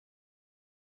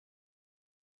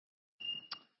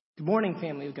Good morning,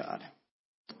 family of God.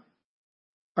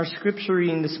 Our scripture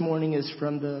reading this morning is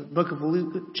from the book of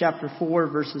Luke, chapter 4,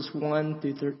 verses 1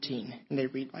 through 13, and they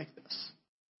read like this.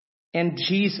 And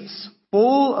Jesus,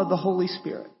 full of the Holy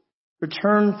Spirit,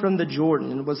 returned from the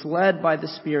Jordan and was led by the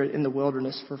Spirit in the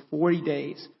wilderness for 40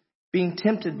 days, being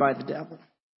tempted by the devil.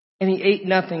 And he ate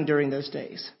nothing during those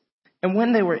days. And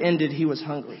when they were ended, he was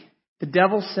hungry. The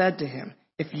devil said to him,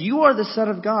 "If you are the Son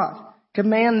of God,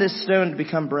 command this stone to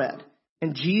become bread."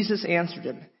 And Jesus answered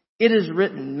him, "It is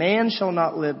written, man shall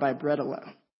not live by bread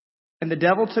alone." And the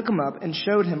devil took him up and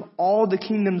showed him all the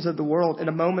kingdoms of the world in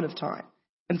a moment of time,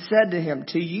 and said to him,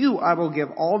 "To you I will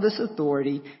give all this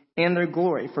authority and their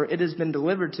glory, for it has been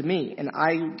delivered to me, and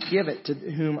I give it to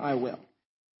whom I will.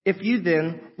 If you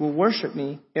then will worship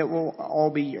me, it will all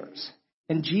be yours."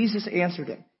 And Jesus answered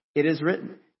him, "It is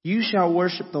written, you shall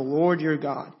worship the Lord your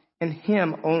God, and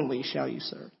him only shall you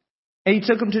serve." And he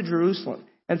took him to Jerusalem,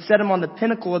 and set him on the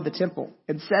pinnacle of the temple,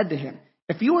 and said to him,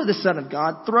 "If you are the Son of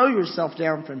God, throw yourself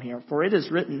down from here, for it is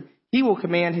written, he will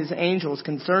command his angels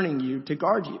concerning you to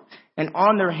guard you, and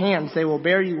on their hands they will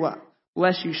bear you up,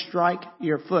 lest you strike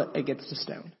your foot against a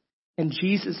stone." And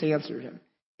Jesus answered him,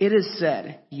 "It is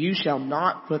said, you shall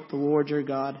not put the Lord your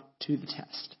God to the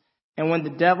test." And when the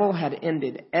devil had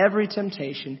ended every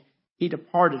temptation, he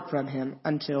departed from him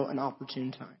until an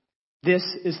opportune time. This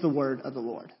is the word of the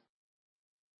Lord.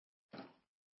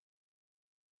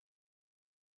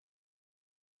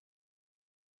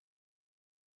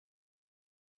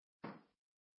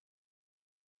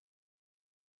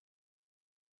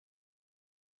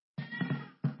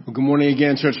 Well, good morning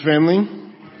again, church family.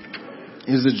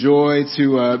 It is a joy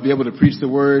to be able to preach the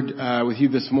word with you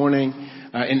this morning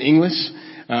in English.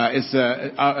 It's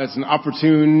an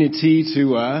opportunity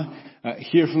to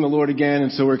hear from the Lord again,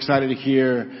 and so we're excited to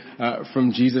hear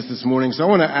from Jesus this morning. So I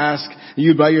want to ask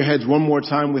you to bow your heads one more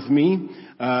time with me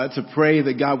to pray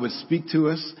that God would speak to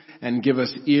us and give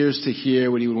us ears to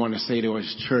hear what he would want to say to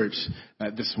his church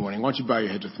this morning. Why don't you bow your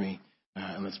heads with me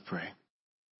and let's pray.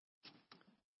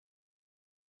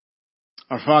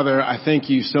 Our Father, I thank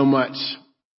you so much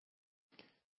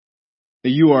that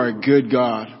you are a good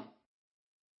God.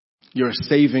 You're a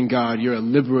saving God. You're a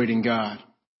liberating God.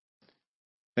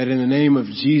 That in the name of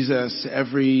Jesus,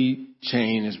 every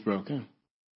chain is broken.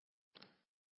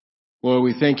 Lord,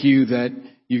 we thank you that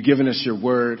you've given us your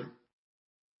word.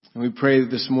 And we pray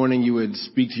that this morning you would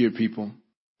speak to your people.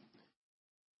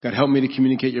 God, help me to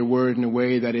communicate your word in a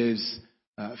way that is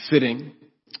fitting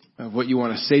of what you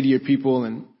want to say to your people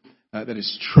and that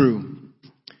is true.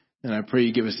 And I pray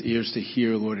you give us ears to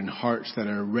hear, Lord, and hearts that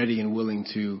are ready and willing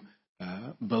to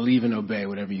believe and obey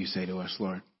whatever you say to us,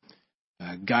 Lord.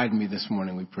 Guide me this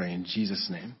morning, we pray, in Jesus'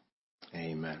 name.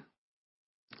 Amen.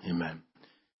 Amen.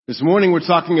 This morning we're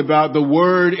talking about the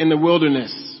word in the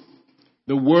wilderness.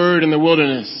 The word in the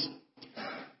wilderness.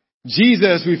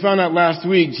 Jesus, we found out last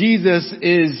week, Jesus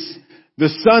is the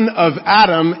son of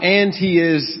Adam and he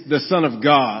is the son of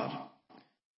God.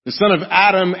 The Son of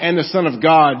Adam and the Son of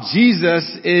God. Jesus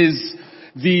is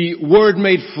the Word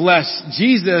made flesh.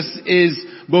 Jesus is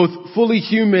both fully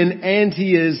human and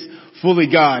he is fully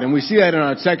God. And we see that in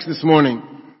our text this morning.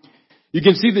 You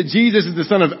can see that Jesus is the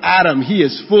son of Adam. He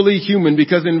is fully human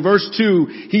because in verse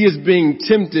 2, he is being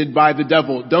tempted by the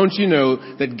devil. Don't you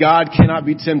know that God cannot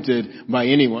be tempted by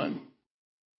anyone?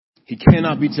 He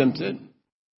cannot be tempted.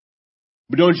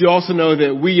 But don't you also know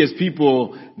that we as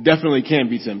people definitely can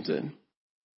be tempted?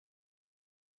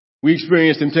 We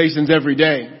experience temptations every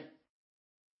day,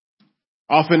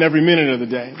 often every minute of the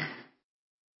day.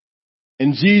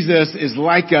 And Jesus is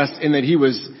like us in that he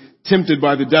was tempted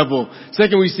by the devil.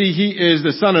 Second, we see he is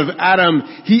the son of Adam.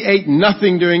 He ate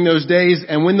nothing during those days,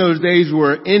 and when those days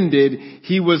were ended,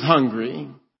 he was hungry.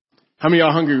 How many of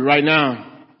y'all hungry right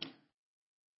now?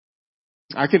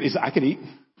 I could eat.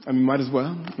 I mean, might as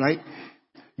well, right?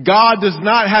 God does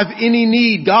not have any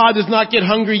need. God does not get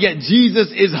hungry, yet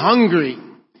Jesus is hungry.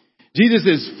 Jesus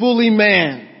is fully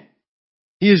man.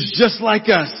 He is just like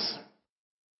us,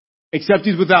 except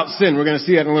he's without sin. We're going to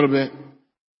see that in a little bit.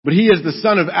 But he is the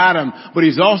son of Adam, but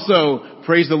he's also,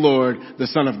 praise the Lord, the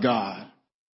son of God.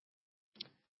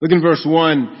 Look in verse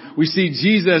 1. We see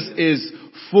Jesus is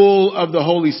full of the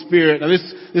Holy Spirit. Now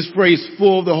this phrase,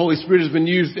 full of the Holy Spirit, has been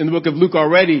used in the book of Luke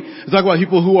already. It's talking about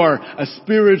people who are a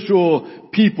spiritual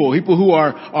people who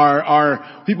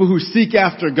are people who seek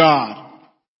after God.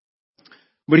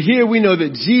 But here we know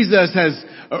that Jesus has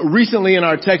recently in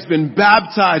our text been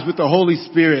baptized with the Holy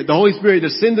Spirit. The Holy Spirit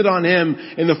descended on him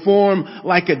in the form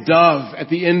like a dove at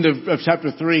the end of chapter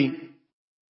 3.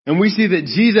 And we see that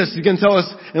Jesus, he's going to tell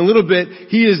us in a little bit,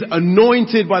 he is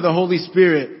anointed by the Holy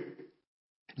Spirit.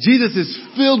 Jesus is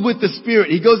filled with the Spirit.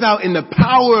 He goes out in the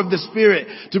power of the Spirit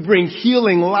to bring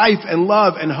healing, life, and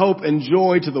love, and hope, and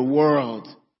joy to the world.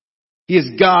 He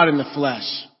is God in the flesh.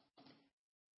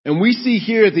 And we see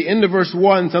here at the end of verse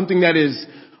 1 something that is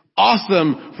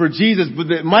awesome for Jesus, but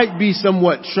that might be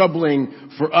somewhat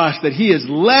troubling for us, that he is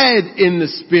led in the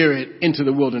Spirit into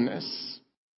the wilderness.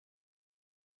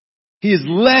 He is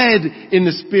led in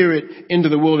the Spirit into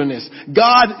the wilderness.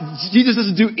 Jesus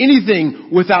doesn't do anything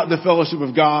without the fellowship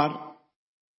of God.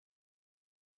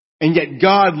 And yet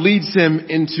God leads him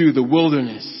into the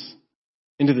wilderness,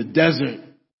 into the desert,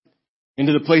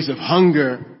 into the place of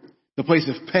hunger, the place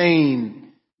of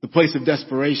pain, the place of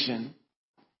desperation.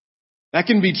 That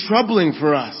can be troubling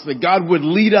for us, that God would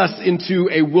lead us into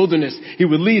a wilderness. He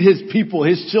would lead his people,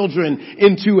 his children,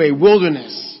 into a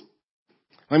wilderness.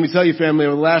 Let me tell you, family,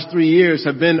 over the last 3 years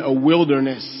have been a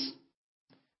wilderness.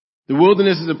 The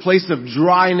wilderness is a place of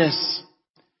dryness,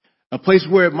 a place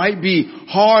where it might be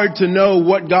hard to know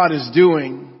what God is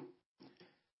doing.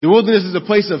 The wilderness is a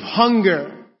place of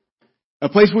hunger, a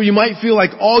place where you might feel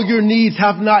like all your needs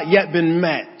have not yet been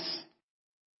met.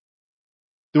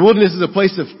 The wilderness is a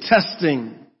place of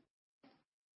testing,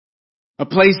 a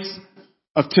place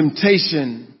of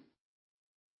temptation,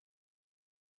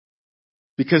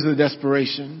 because of the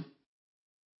desperation.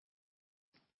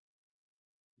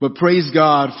 But praise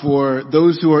God for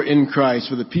those who are in Christ,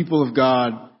 for the people of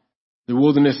God. The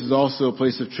wilderness is also a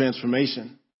place of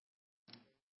transformation.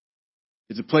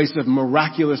 It's a place of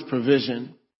miraculous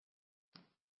provision.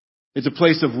 It's a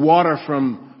place of water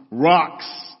from rocks.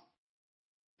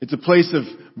 It's a place of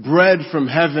bread from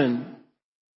heaven.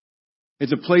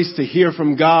 It's a place to hear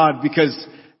from God because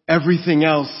everything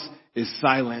else is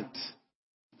silent.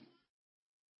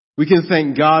 We can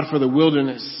thank God for the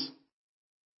wilderness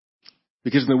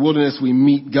because in the wilderness we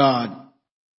meet God.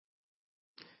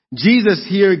 Jesus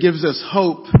here gives us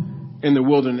hope in the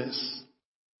wilderness.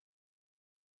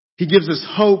 He gives us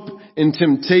hope in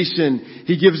temptation.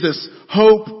 He gives us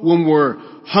hope when we're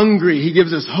hungry. He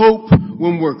gives us hope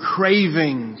when we're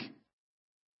craving.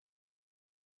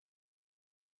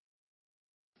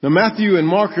 Now Matthew and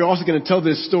Mark are also going to tell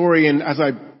this story, and as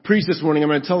I preach this morning, I'm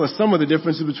going to tell us some of the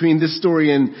differences between this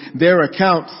story and their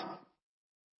accounts.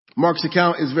 Mark's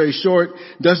account is very short,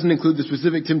 doesn't include the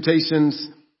specific temptations.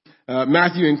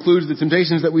 Matthew includes the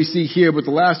temptations that we see here, but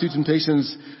the last two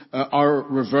temptations are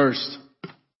reversed.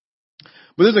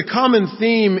 But there's a common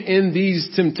theme in these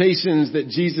temptations that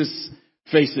Jesus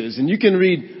faces. And you can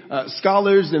read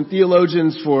scholars and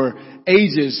theologians for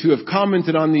ages who have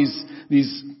commented on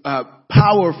these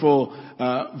powerful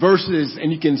verses,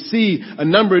 and you can see a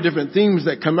number of different themes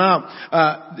that come out.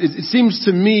 It seems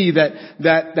to me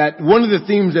that one of the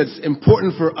themes that's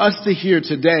important for us to hear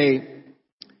today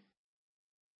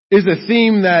is a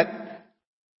theme that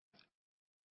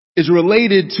is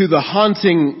related to the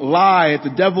haunting lie that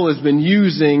the devil has been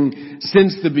using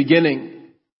since the beginning.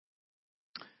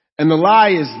 And the lie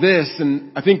is this,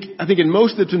 and I think in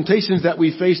most of the temptations that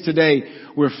we face today,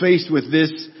 we're faced with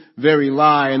this very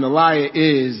lie, and the lie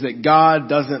is that God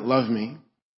doesn't love me.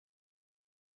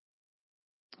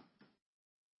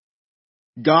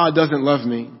 God doesn't love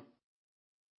me.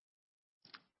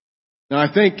 Now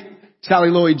I think Sally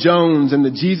Lloyd Jones and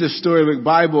the Jesus Storybook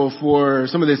Bible for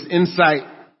some of this insight.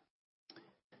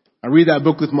 I read that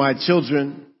book with my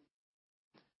children.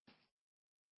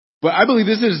 But I believe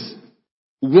this is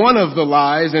one of the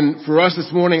lies, and for us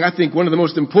this morning, I think one of the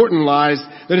most important lies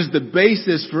that is the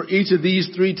basis for each of these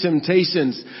three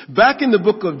temptations. Back in the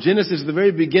book of Genesis, the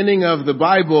very beginning of the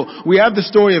Bible, we have the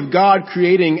story of God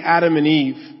creating Adam and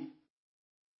Eve.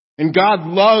 And God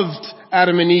loved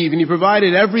Adam and Eve, and He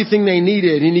provided everything they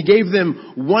needed, and He gave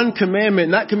them one commandment,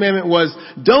 and that commandment was,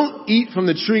 don't eat from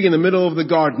the tree in the middle of the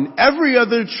garden. Every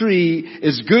other tree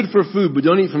is good for food, but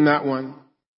don't eat from that one.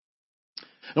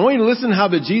 I want you to listen how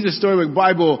the Jesus Storybook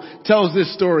Bible tells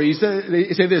this story. He says,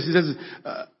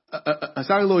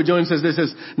 Sally Lloyd Jones says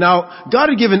this, now, God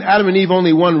had given Adam and Eve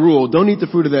only one rule, don't eat the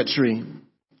fruit of that tree.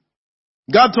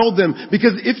 God told them,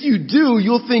 because if you do,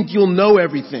 you'll think you'll know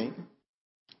everything.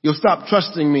 You'll stop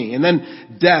trusting me, and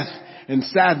then death and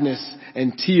sadness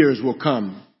and tears will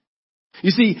come.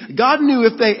 You see, God knew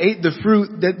if they ate the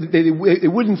fruit that they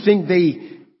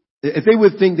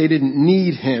would think they didn't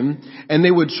need Him, and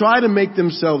they would try to make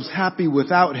themselves happy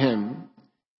without Him.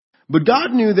 But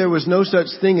God knew there was no such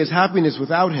thing as happiness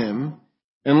without Him,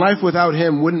 and life without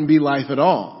Him wouldn't be life at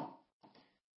all.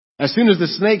 As soon as the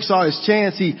snake saw his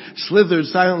chance, he slithered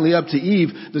silently up to Eve.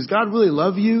 Does God really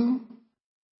love you?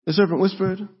 The serpent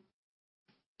whispered.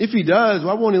 If He does,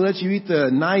 why won't He let you eat the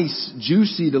nice,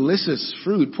 juicy, delicious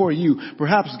fruit? Poor you.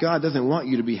 Perhaps God doesn't want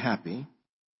you to be happy.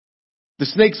 The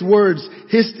snake's words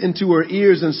hissed into her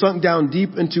ears and sunk down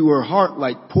deep into her heart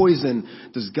like poison.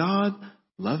 Does God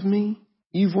love me?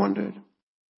 Eve wondered.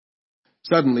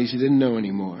 Suddenly, she didn't know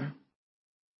anymore.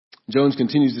 Jones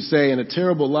continues to say, and a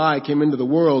terrible lie came into the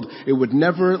world. It would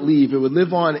never leave. It would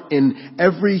live on in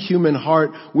every human heart,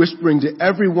 whispering to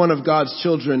every one of God's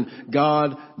children,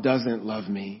 God doesn't love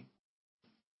me.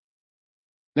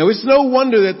 Now, it's no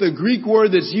wonder that the Greek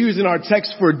word that's used in our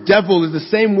text for devil is the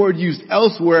same word used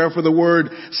elsewhere for the word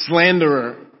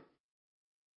slanderer.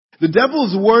 The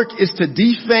devil's work is to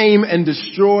defame and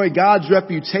destroy God's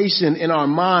reputation in our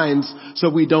minds so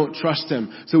we don't trust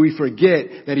him, so we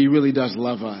forget that he really does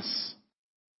love us.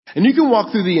 And you can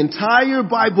walk through the entire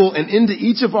Bible and into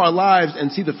each of our lives and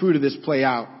see the fruit of this play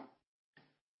out.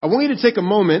 I want you to take a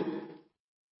moment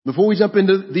before we jump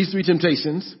into these three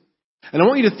temptations, and I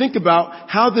want you to think about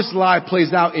how this lie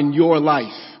plays out in your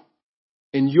life,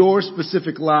 in your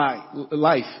specific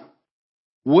life.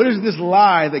 What is this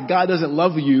lie that God doesn't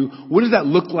love you? What does that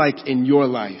look like in your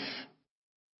life?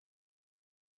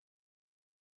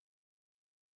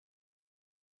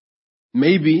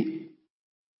 Maybe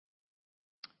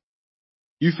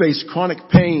you face chronic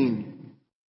pain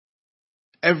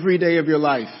every day of your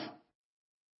life,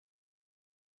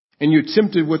 and you're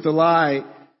tempted with the lie,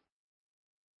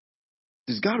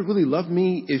 does God really love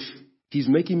me if he's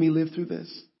making me live through this?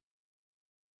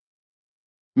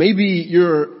 Maybe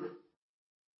you're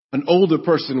an older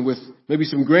person with maybe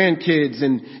some grandkids,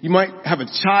 and you might have a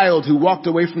child who walked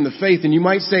away from the faith, and you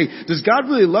might say, does God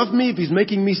really love me if he's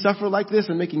making me suffer like this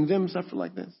and making them suffer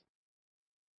like this?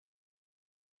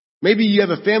 Maybe you have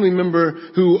a family member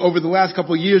who over the last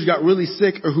couple of years got really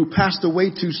sick or who passed away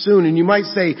too soon, and you might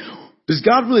say, does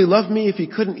God really love me if he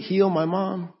couldn't heal my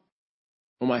mom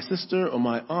or my sister or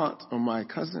my aunt or my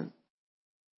cousin?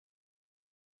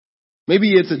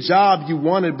 Maybe it's a job you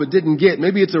wanted but didn't get.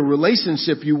 Maybe it's a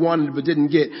relationship you wanted but didn't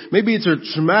get. Maybe it's a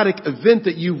traumatic event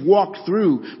that you've walked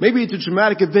through. Maybe it's a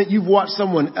traumatic event you've watched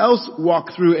someone else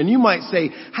walk through. And you might say,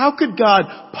 how could God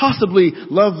possibly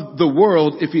love the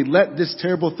world if he let this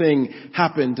terrible thing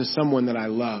happen to someone that I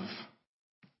love?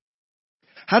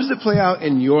 How does it play out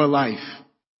in your life?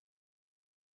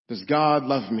 Does God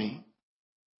love me?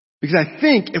 Because I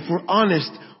think if we're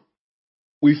honest,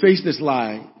 we face this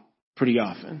lie pretty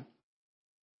often.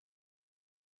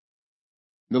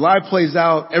 The lie plays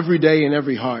out every day in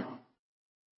every heart.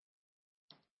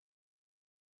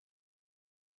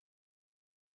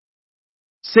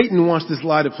 Satan wants this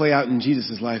lie to play out in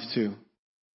Jesus' life too.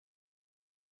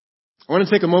 I want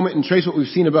to take a moment and trace what we've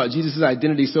seen about Jesus'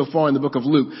 identity so far in the book of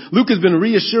Luke. Luke has been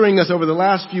reassuring us over the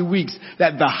last few weeks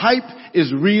that the hype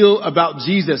is real about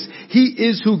Jesus. He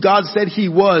is who God said he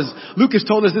was. Luke has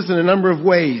told us this in a number of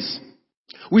ways.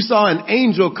 We saw an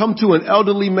angel come to an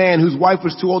elderly man whose wife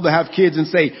was too old to have kids and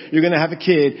say, you're going to have a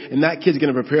kid, and that kid's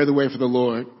going to prepare the way for the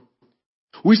Lord.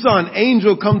 We saw an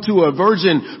angel come to a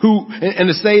virgin and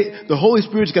to say, the Holy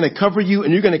Spirit's going to cover you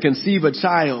and you're going to conceive a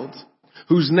child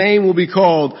whose name will be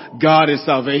called God is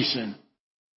Salvation.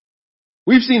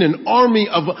 We've seen an army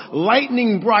of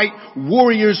lightning bright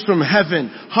warriors from heaven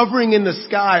hovering in the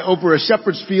sky over a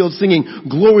shepherd's field singing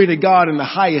glory to God in the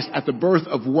highest at the birth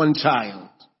of one child.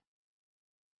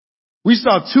 We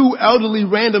saw two elderly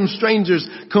random strangers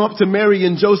come up to Mary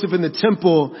and Joseph in the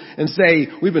temple and say,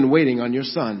 we've been waiting on your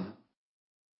son.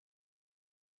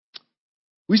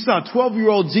 We saw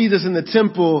 12-year-old Jesus in the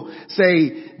temple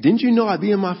say, didn't you know I'd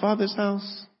be in my Father's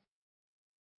house?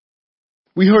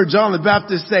 We heard John the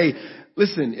Baptist say,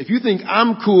 listen, if you think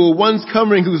I'm cool, one's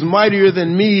coming who's mightier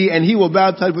than me, and he will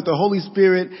baptize with the Holy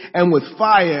Spirit and with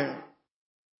fire.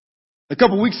 A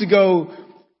couple weeks ago,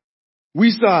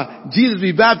 we saw Jesus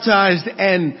be baptized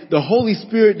and the Holy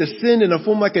Spirit descend in a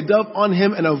form like a dove on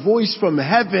him, and a voice from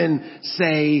heaven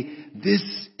say, this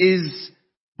is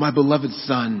my beloved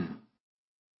Son.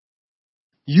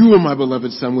 You are my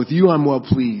beloved Son. With you I'm well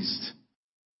pleased.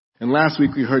 And last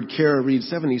week we heard Kara read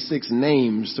 76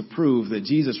 names to prove that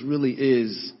Jesus really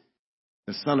is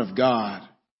the Son of God.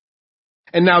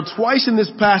 And now twice in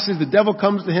this passage the devil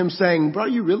comes to him saying, bro, are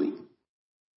you really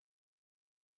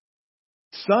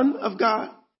Son of God?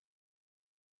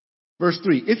 Verse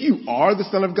 3, if you are the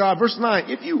Son of God. Verse 9,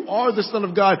 if you are the Son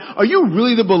of God, are you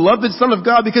really the beloved Son of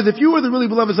God? Because if you were the really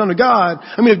beloved Son of God,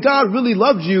 if God really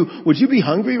loved you, would you be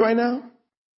hungry right now?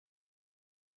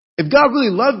 If God really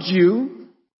loved you,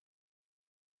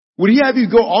 would he have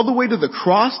you go all the way to the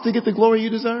cross to get the glory you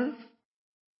deserve?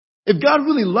 If God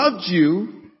really loved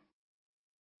you,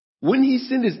 wouldn't he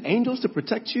send his angels to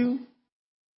protect you?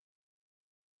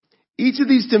 Each of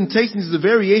these temptations is a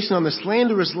variation on the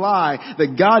slanderous lie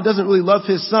that God doesn't really love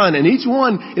his son. And each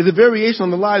one is a variation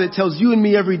on the lie that tells you and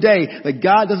me every day that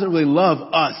God doesn't really love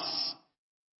us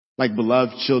like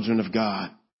beloved children of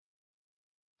God.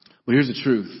 But here's the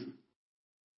truth.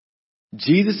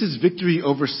 Jesus' victory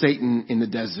over Satan in the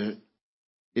desert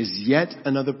is yet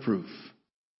another proof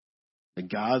that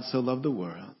God so loved the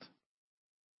world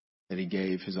that he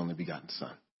gave his only begotten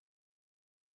son.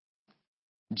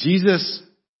 Jesus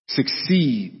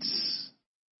succeeds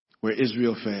where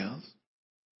Israel fails.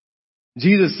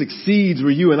 Jesus succeeds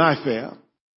where you and I fail.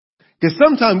 Because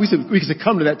sometimes we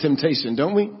succumb to that temptation,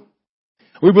 don't we?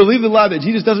 We believe the lie that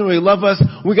Jesus doesn't really love us.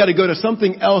 We got to go to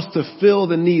something else to fill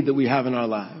the need that we have in our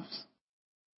lives.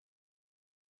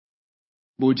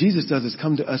 But what Jesus does is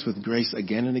come to us with grace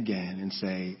again and again and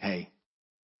say, hey,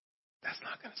 that's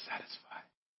not going to satisfy.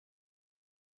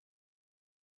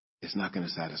 It's not going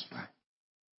to satisfy.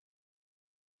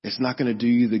 It's not going to do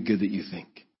you the good that you think.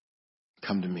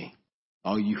 Come to me.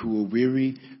 All you who are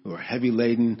weary, who are heavy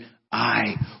laden,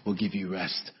 I will give you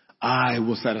rest. I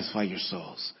will satisfy your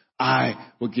souls. I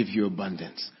will give you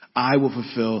abundance. I will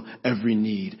fulfill every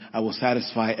need. I will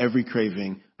satisfy every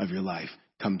craving of your life.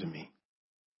 Come to me.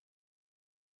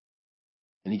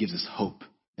 And he gives us hope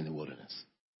in the wilderness.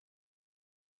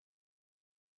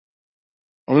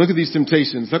 I want to look at these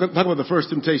temptations. Talk about the first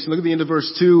temptation. Look at the end of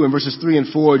verse 2 and verses 3 and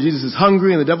 4. Jesus is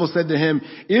hungry, and the devil said to him,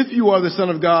 if you are the Son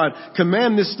of God,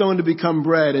 command this stone to become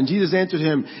bread. And Jesus answered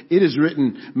him, it is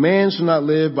written, man shall not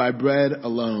live by bread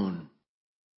alone.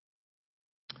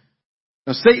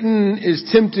 Now, Satan is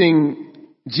tempting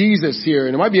Jesus here,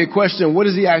 and it might be a question, what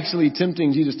is he actually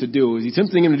tempting Jesus to do? Is he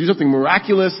tempting him to do something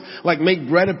miraculous, like make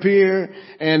bread appear?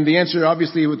 And the answer,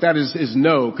 obviously, with that is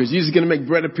no, because Jesus is going to make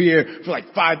bread appear for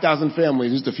like 5,000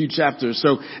 families in just a few chapters.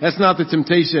 So that's not the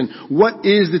temptation. What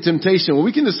is the temptation? Well,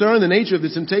 we can discern the nature of the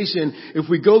temptation if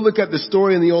we go look at the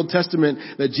story in the Old Testament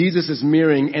that Jesus is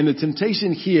mirroring, and the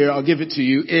temptation here, I'll give it to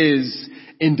you, is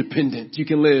independent. You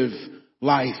can live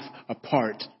life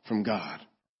apart from God.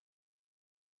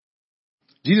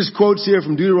 Jesus quotes here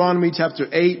from Deuteronomy chapter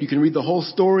 8. You can read the whole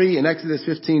story in Exodus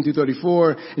 15 through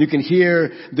 34. And you can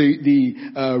hear the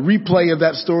replay of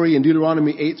that story in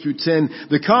Deuteronomy 8 through 10.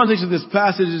 The context of this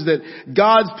passage is that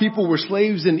God's people were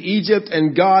slaves in Egypt,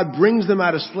 and God brings them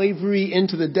out of slavery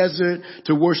into the desert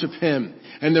to worship him.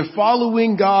 And they're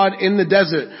following God in the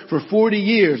desert for 40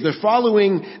 years. They're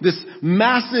following this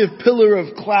massive pillar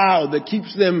of cloud that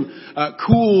keeps them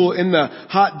cool in the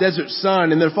hot desert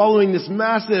sun. And they're following this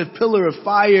massive pillar of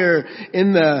fire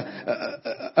in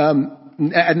the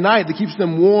at night that keeps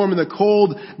them warm in the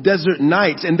cold desert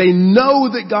nights. And they know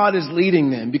that God is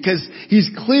leading them because he's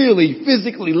clearly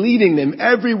physically leading them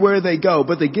everywhere they go.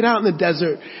 But they get out in the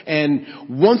desert, and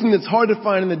one thing that's hard to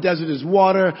find in the desert is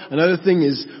water. Another thing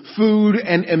is food.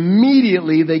 And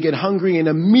immediately they get hungry, and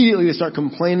immediately they start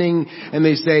complaining, and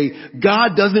they say,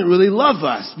 God doesn't really love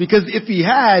us, because if he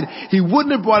had, he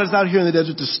wouldn't have brought us out here in the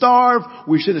desert to starve.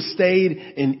 We should have stayed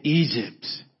in Egypt.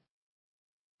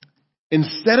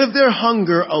 Instead of their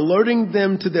hunger alerting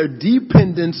them to their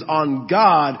dependence on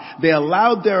God, they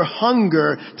allowed their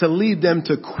hunger to lead them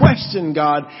to question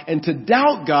God and to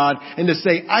doubt God and to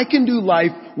say, I can do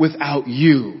life without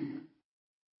you.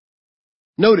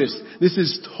 Notice, this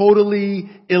is totally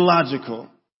illogical.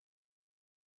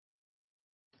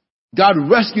 God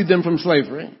rescued them from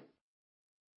slavery.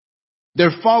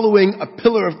 They're following a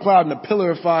pillar of cloud and a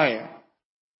pillar of fire.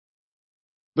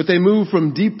 But they move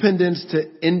from dependence to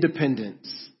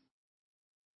independence.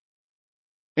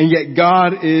 And yet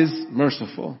God is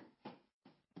merciful.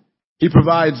 He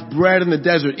provides bread in the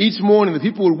desert. Each morning the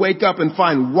people would wake up and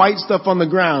find white stuff on the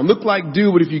ground. Looked like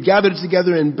dew, but if you gathered it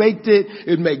together and baked it, it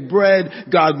would make bread.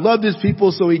 God loved his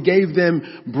people, so he gave them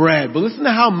bread. But listen to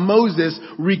how Moses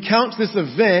recounts this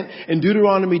event in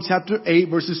Deuteronomy chapter 8,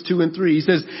 verses 2 and 3. He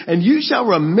says, and you shall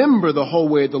remember the whole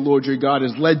way the Lord your God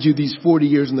has led you these 40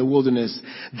 years in the wilderness,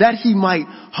 that he might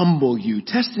humble you,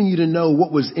 testing you to know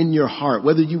what was in your heart,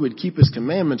 whether you would keep his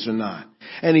commandments or not.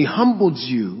 And he humbled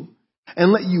you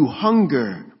and let you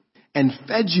hunger and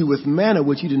fed you with manna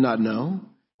which you did not know,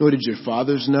 nor did your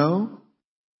fathers know.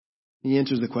 He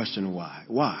answers the question, why?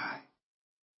 Why?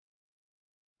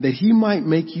 That he might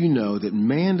make you know that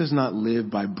man does not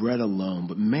live by bread alone,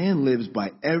 but man lives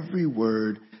by every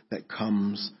word that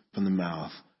comes from the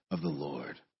mouth of the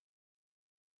Lord.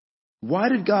 Why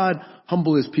did God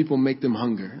humble his people, make them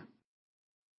hunger,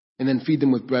 and then feed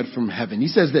them with bread from heaven? He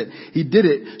says that he did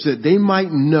it so that they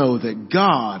might know that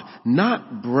God,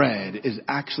 not bread, is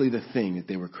actually the thing that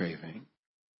they were craving.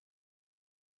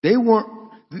 They weren't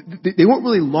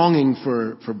really longing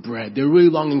for bread. They were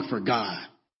really longing for God.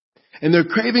 And their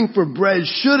craving for bread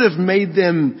should have made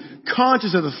them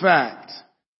conscious of the fact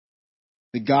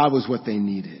that God was what they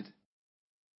needed.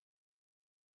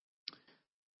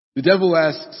 The devil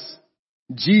asks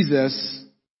Jesus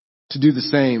to do the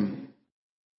same.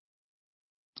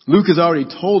 Luke has already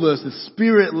told us the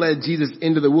Spirit led Jesus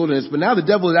into the wilderness, but now the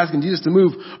devil is asking Jesus to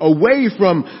move away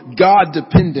from God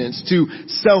dependence to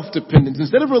self-dependence.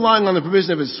 Instead of relying on the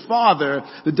provision of his Father,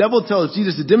 the devil tells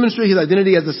Jesus to demonstrate his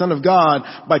identity as the Son of God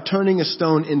by turning a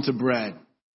stone into bread.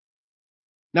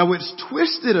 Now what's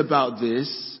twisted about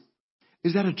this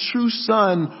is that a true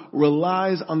son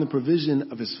relies on the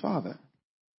provision of his Father.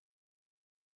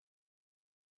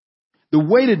 The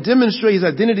way to demonstrate his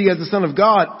identity as the Son of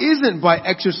God isn't by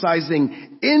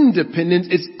exercising independence,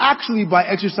 it's actually by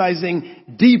exercising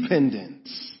dependence.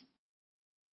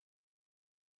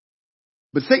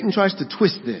 But Satan tries to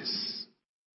twist this.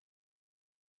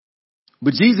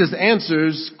 But Jesus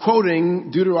answers,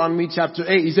 quoting Deuteronomy chapter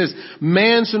 8, he says,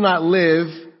 "Man shall not live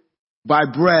by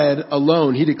bread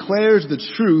alone." He declares the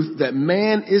truth that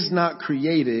man is not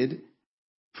created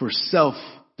for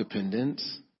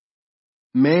self-dependence.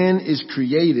 Man is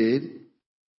created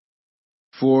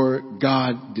for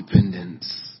God dependence.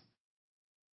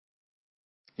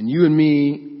 And you and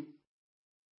me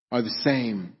are the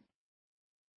same.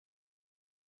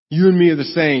 You and me are the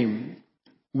same.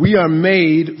 We are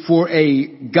made for a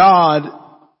God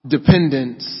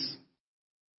dependence.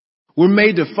 We're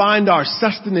made to find our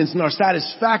sustenance and our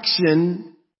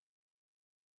satisfaction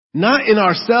not in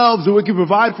ourselves or we can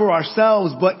provide for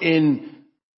ourselves, but in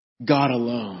God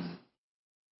alone.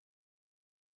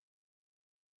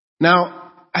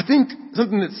 Now, I think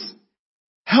something that's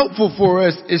helpful for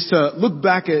us is to look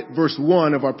back at verse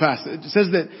 1 of our passage. It says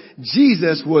that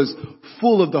Jesus was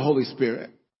full of the Holy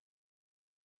Spirit.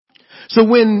 So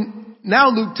when now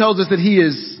Luke tells us that he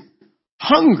is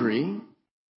hungry,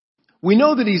 we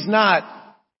know that he's not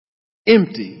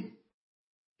empty.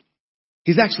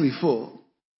 He's actually full.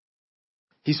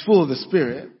 He's full of the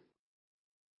Spirit.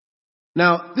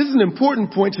 Now, this is an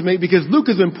important point to make because Luke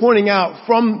has been pointing out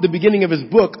from the beginning of his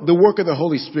book the work of the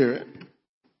Holy Spirit.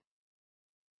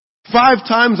 5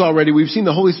 times already we've seen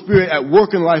the Holy Spirit at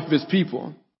work in the life of his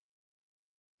people.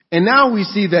 And now we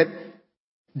see that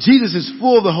Jesus is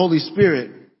full of the Holy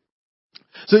Spirit.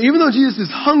 So even though Jesus is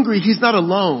hungry, he's not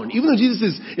alone. Even though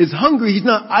Jesus is hungry, he's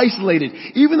not isolated.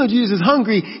 Even though Jesus is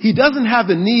hungry, he doesn't have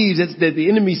the needs that the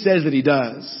enemy says that he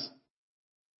does.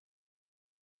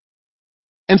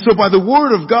 And so by the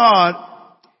word of God,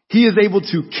 he is able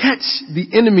to catch the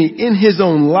enemy in his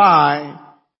own lie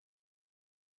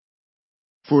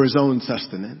for his own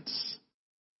sustenance.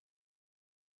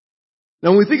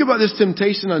 Now when we think about this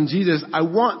temptation on Jesus, I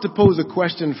want to pose a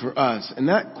question for us. And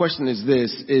that question is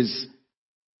this, is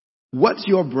what's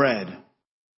your bread?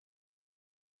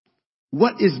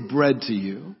 What is bread to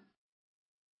you?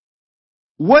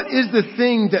 What is the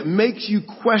thing that makes you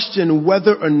question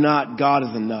whether or not God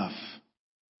is enough?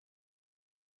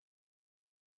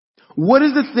 What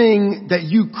is the thing that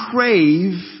you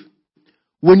crave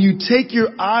when you take your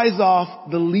eyes off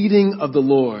the leading of the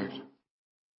Lord?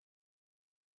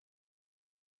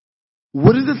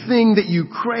 What is the thing that you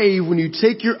crave when you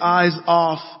take your eyes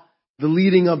off the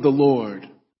leading of the Lord?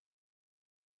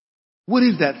 What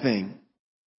is that thing?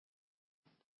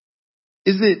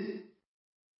 Is it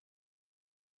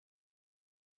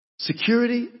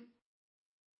security?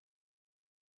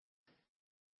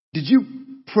 Did you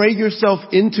pray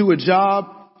yourself into a job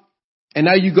and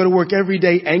now you go to work every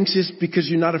day anxious because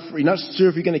you're not sure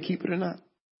if you're going to keep it or not?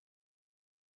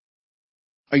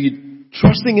 Are you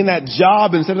trusting in that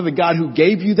job instead of the God who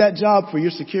gave you that job for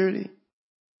your security?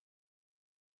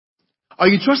 Are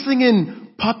you trusting in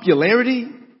popularity?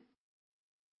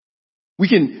 We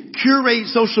can curate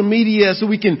social media so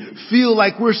we can feel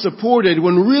like we're supported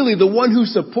when really the one who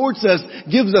supports us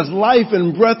gives us life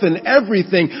and breath and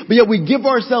everything. But yet we give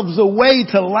ourselves away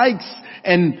to likes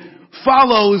and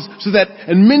follows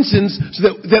and mentions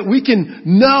so that we can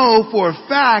know for a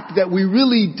fact that we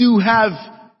really do have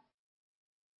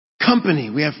company.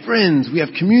 We have friends. We have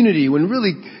community when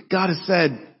really God has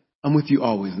said, I'm with you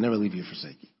always. I'll never leave you or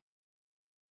forsake you.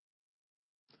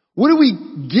 What are we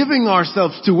giving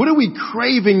ourselves to? What are we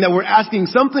craving that we're asking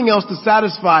something else to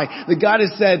satisfy that God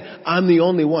has said, I'm the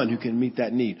only one who can meet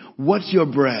that need? What's your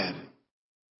bread?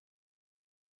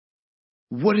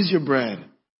 What is your bread?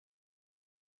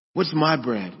 What's my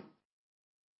bread?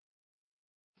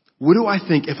 What do I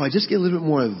think if I just get a little bit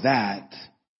more of that,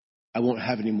 I won't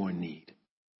have any more need?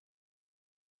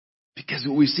 Because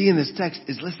what we see in this text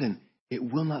is, listen, it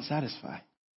will not satisfy.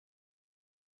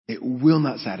 It will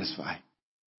not satisfy.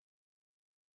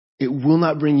 It will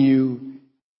not bring you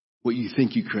what you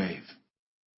think you crave.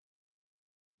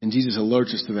 And Jesus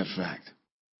alerts us to that fact.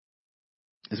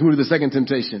 Let's move to the second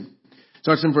temptation.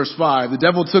 Starts in verse 5. The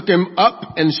devil took him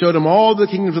up and showed him all the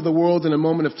kingdoms of the world in a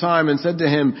moment of time and said to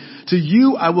him, to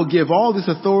you I will give all this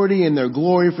authority and their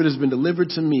glory, for it has been delivered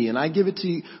to me, and I give it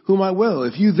to whom I will.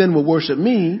 If you then will worship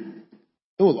me,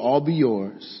 it will all be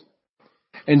yours.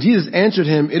 And Jesus answered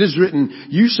him, it is written,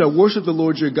 you shall worship the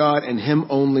Lord your God, and him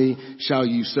only shall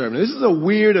you serve. Now, this is a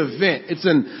weird event. It's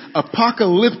an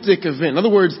apocalyptic event. In other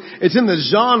words, it's in the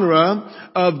genre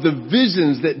of the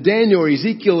visions that Daniel or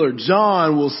Ezekiel or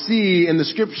John will see in the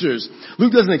scriptures.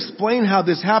 Luke doesn't explain how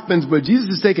this happens, but Jesus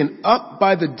is taken up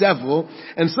by the devil,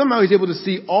 and somehow he's able to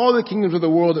see all the kingdoms of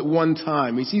the world at one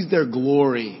time. He sees their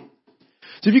glory.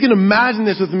 So if you can imagine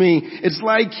this with me, it's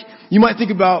like you might think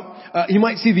about, you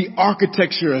might see the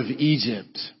architecture of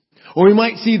Egypt, or you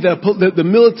might see the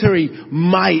military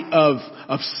might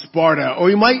of Sparta, or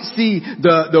you might see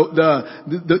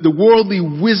the worldly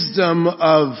wisdom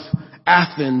of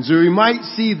Athens, or you might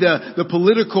see the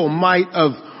political might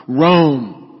of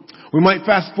Rome. We might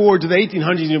fast forward to the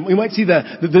 1800s. We might see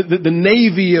the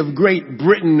navy of Great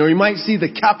Britain, or you might see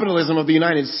the capitalism of the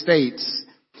United States.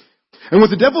 And what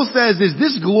the devil says is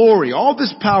this glory, all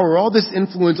this power, all this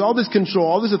influence, all this control,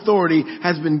 all this authority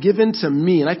has been given to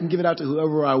me, and I can give it out to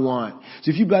whoever I want.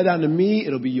 So if you bow down to me,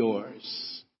 it'll be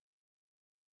yours.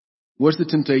 What's the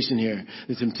temptation here?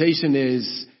 The temptation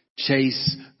is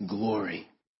chase glory.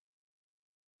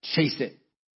 Chase it.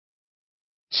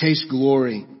 Chase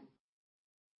glory.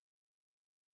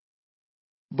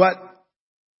 But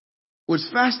what's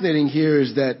fascinating here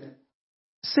is that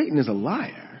Satan is a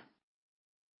liar.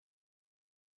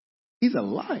 He's a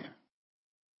liar.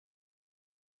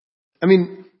 I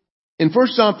mean, in 1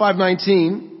 John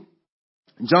 5:19,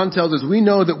 John tells us, we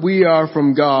know that we are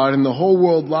from God and the whole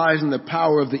world lies in the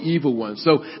power of the evil one.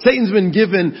 So Satan's been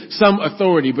given some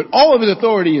authority, but all of his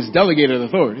authority is delegated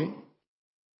authority.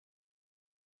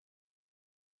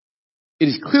 It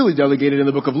is clearly delegated in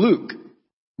the book of Luke.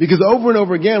 Because over and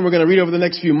over again, we're going to read over the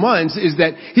next few months, is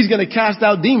that he's going to cast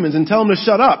out demons and tell them to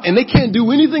shut up. And they can't do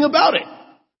anything about it.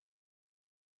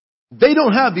 They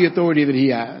don't have the authority that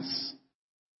he has.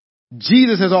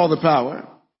 Jesus has all the power.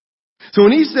 So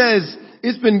when he says,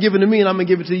 it's been given to me and I'm going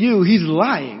to give it to you, he's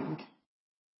lying.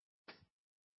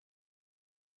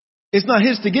 It's not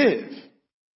his to give.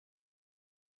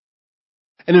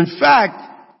 And in fact,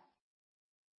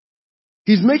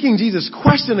 he's making Jesus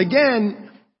question again,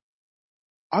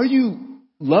 are you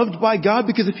loved by God?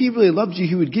 Because if he really loved you,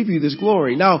 he would give you this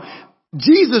glory. Now,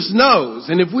 Jesus knows,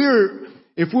 and if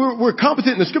we're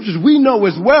competent in the scriptures, we know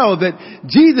as well that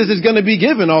Jesus is going to be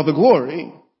given all the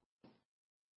glory.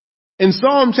 In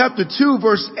Psalm chapter 2,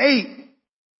 verse 8,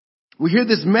 we hear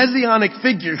this messianic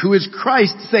figure who is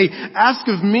Christ say, ask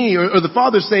of me, or the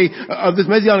Father say of this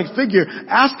messianic figure,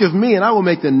 ask of me and I will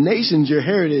make the nations your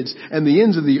heritage and the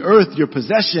ends of the earth your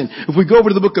possession. If we go over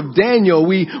to the book of Daniel,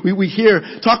 we hear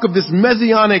talk of this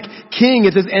messianic king.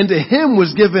 It says, and to him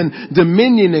was given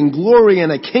dominion and glory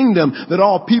and a kingdom that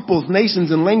all peoples,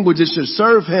 nations, and languages should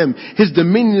serve him. His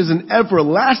dominion is an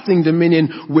everlasting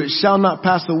dominion which shall not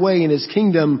pass away, and his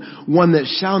kingdom one that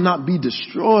shall not be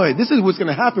destroyed. This is what's going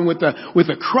to happen with the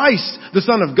Christ, the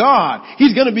Son of God.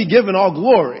 He's going to be given all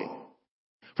glory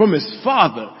from his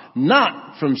Father,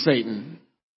 not from Satan.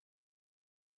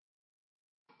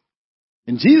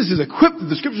 And Jesus is equipped with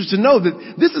the scriptures to know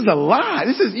that this is a lie.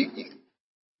 This is,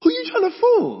 who are you trying to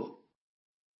fool?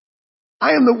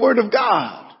 I am the Word of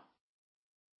God.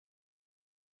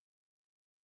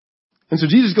 And so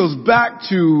Jesus goes back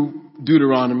to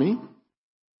Deuteronomy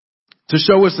to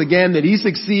show us again that he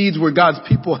succeeds where God's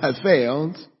people have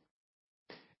failed.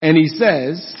 And he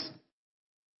says,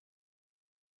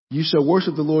 you shall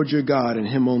worship the Lord your God, and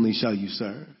him only shall you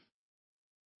serve.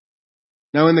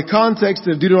 Now, in the context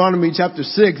of Deuteronomy chapter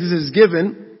 6, this is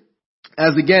given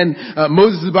as, again,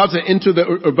 Moses is about to send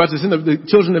the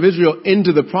children of Israel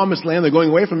into the promised land. They're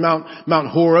going away from Mount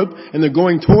Horeb, and they're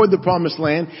going toward the promised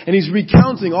land. And he's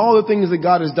recounting all the things that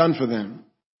God has done for them.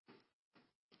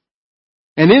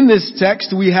 And in this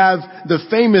text, we have the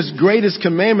famous greatest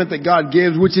commandment that God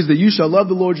gives, which is that you shall love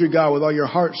the Lord your God with all your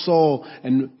heart, soul,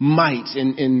 and might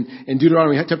in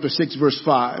Deuteronomy chapter 6, verse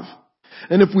 5.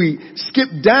 And if we skip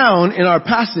down in our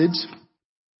passage,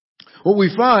 what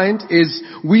we find is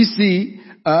we see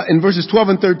in verses 12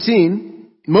 and 13,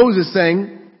 Moses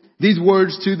saying these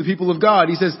words to the people of God.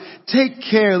 He says, take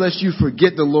care lest you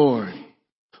forget the Lord,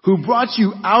 who brought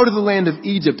you out of the land of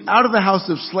Egypt, out of the house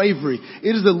of slavery.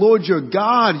 It is the Lord your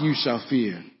God you shall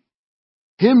fear.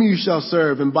 Him you shall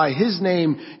serve, and by his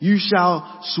name you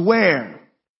shall swear.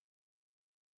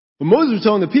 What Moses was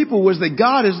telling the people was that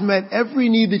God has met every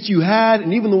need that you had,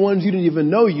 and even the ones you didn't even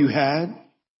know you had,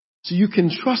 so you can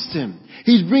trust him.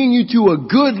 He's bringing you to a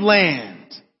good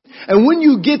land. And when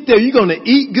you get there, you're going to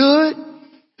eat good.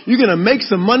 You're going to make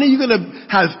some money. You're going to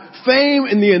have fame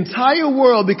in the entire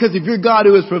world because of your God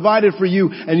who has provided for you.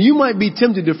 And you might be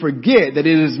tempted to forget that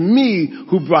it is me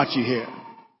who brought you here.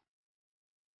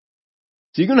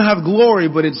 So you're going to have glory,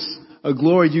 but it's a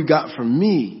glory you got from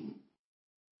me.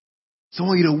 So I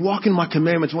want you to walk in my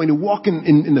commandments. I want you to walk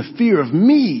in the fear of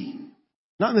me,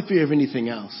 not in the fear of anything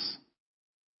else.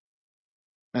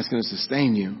 That's going to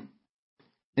sustain you.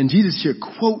 And Jesus here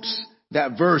quotes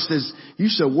that verse, says, you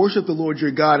shall worship the Lord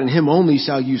your God, and him only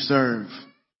shall you serve.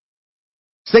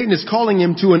 Satan is calling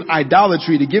him to an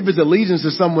idolatry, to give his allegiance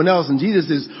to someone else. And Jesus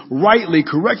is rightly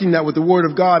correcting that with the word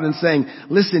of God and saying,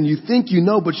 listen, you think you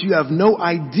know, but you have no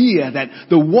idea that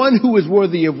the one who is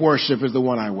worthy of worship is the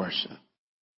one I worship.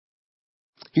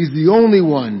 He's the only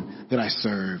one that I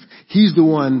serve. He's the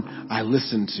one I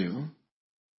listen to.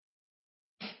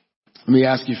 Let me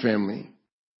ask you, family,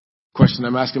 question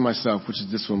I'm asking myself, which is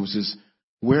this one, which is,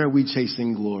 where are we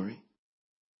chasing glory?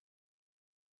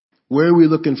 Where are we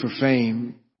looking for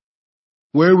fame?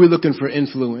 Where are we looking for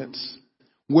influence?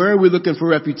 Where are we looking for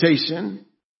reputation?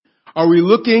 Are we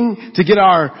looking to get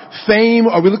our fame?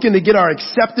 Are we looking to get our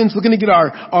acceptance? Looking to get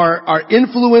our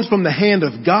influence from the hand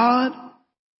of God?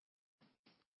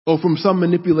 Or from some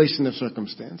manipulation of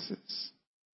circumstances?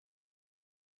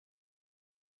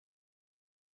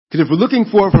 Because if we're looking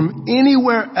for it from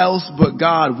anywhere else but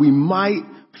God, we might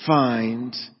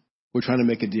find we're trying to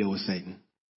make a deal with Satan.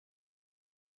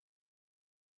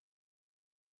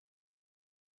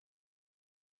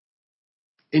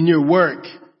 In your work,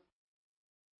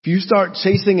 if you start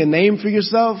chasing a name for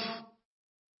yourself,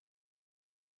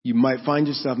 you might find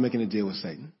yourself making a deal with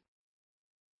Satan.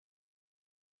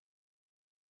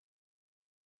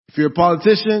 If you're a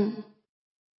politician,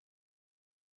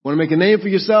 want to make a name for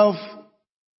yourself,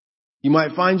 you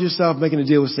might find yourself making a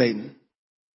deal with Satan.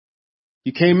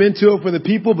 You came into it for the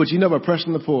people, but you never oppressed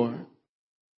the poor.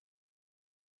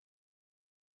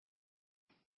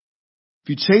 If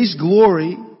you chase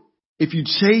glory, if you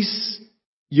chase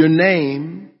your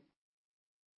name,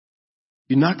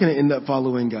 you're not going to end up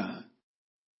following God.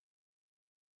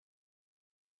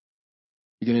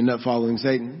 You're going to end up following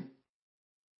Satan.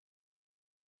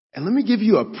 And let me give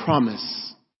you a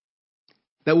promise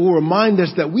that will remind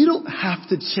us that we don't have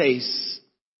to chase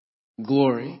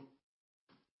glory.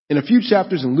 In a few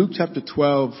chapters in Luke chapter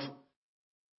 12,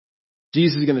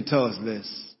 Jesus is going to tell us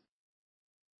this.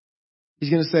 He's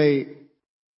going to say,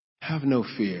 have no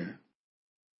fear,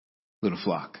 little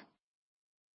flock.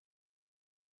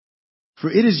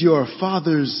 For it is your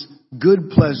Father's good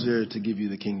pleasure to give you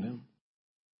the kingdom.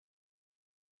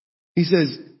 He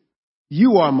says,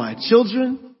 you are my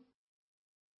children.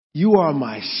 You are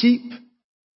my sheep.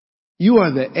 You are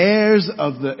the heirs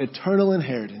of the eternal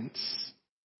inheritance.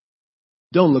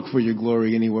 Don't look for your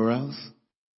glory anywhere else.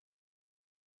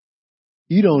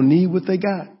 You don't need what they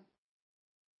got.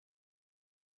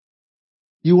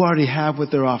 You already have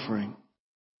what they're offering.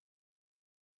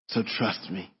 So trust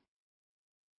me.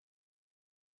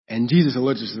 And Jesus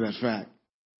alerts us to that fact.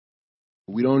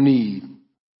 We don't need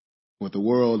what the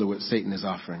world or what Satan is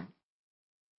offering.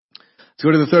 Let's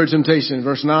go to the third temptation,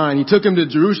 verse 9. He took him to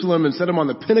Jerusalem and set him on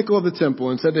the pinnacle of the temple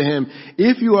and said to him,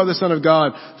 if you are the Son of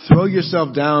God, throw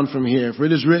yourself down from here. For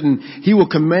it is written, he will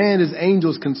command his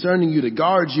angels concerning you to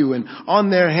guard you, and on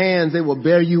their hands they will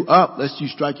bear you up, lest you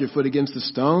strike your foot against the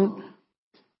stone.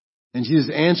 And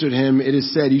Jesus answered him, it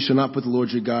is said, you shall not put the Lord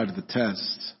your God to the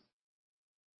test.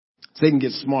 Satan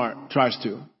gets smart, tries to.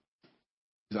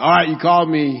 He says, all right, you called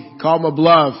my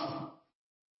bluff.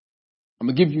 I'm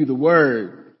going to give you the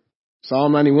word.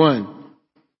 Psalm 91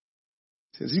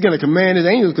 says he's going to command his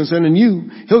angels concerning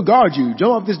you. He'll guard you.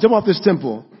 Jump off this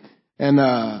temple, and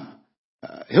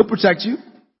he'll protect you.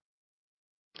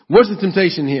 What's the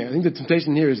temptation here? I think the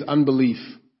temptation here is unbelief.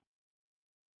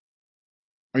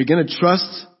 Are you going to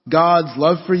trust God's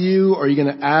love for you, or are you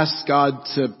going to ask God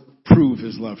to prove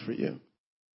his love for you?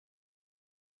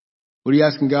 What are you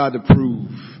asking God to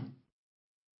prove?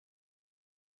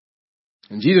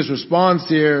 And Jesus responds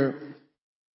here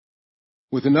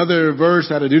with another verse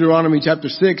out of Deuteronomy chapter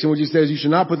 6, in which he says, you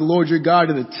should not put the Lord your God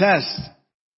to the test.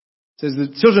 It says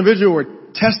the children of Israel were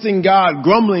testing God,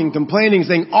 grumbling, complaining,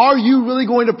 saying, are you really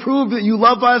going to prove that you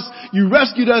love us? You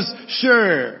rescued us?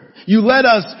 Sure. You led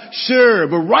us? Sure.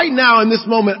 But right now in this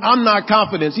moment, I'm not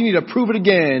confident. So you need to prove it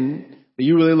again that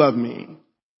you really love me.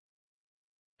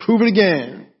 Prove it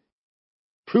again.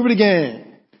 Prove it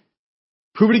again.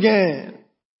 Prove it again.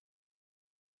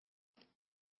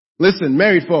 Listen,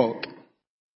 married folk.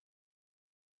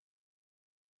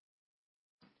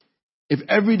 If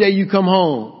every day you come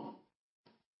home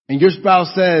and your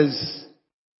spouse says,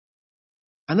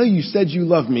 I know you said you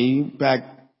loved me back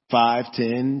 5,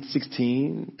 10,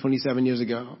 16, 27 years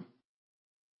ago.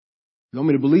 You want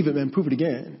me to believe it, man? Prove it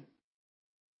again.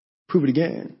 Prove it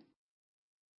again.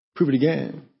 Prove it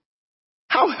again.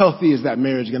 How healthy is that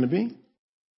marriage going to be?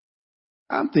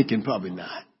 I'm thinking probably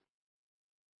not.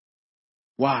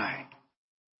 Why?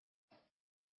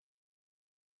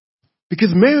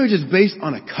 Because marriage is based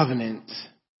on a covenant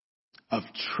of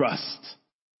trust.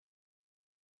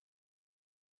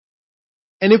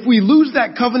 And if we lose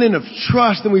that covenant of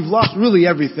trust, then we've lost really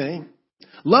everything.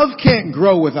 Love can't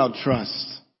grow without trust.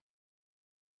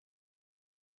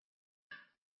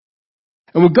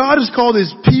 And what God has called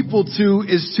his people to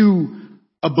is to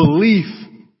a belief.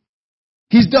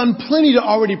 He's done plenty to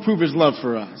already prove his love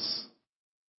for us.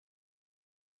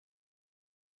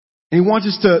 And he wants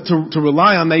us to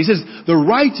rely on that. He says the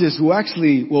righteous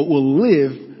will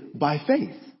live by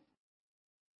faith.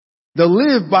 They'll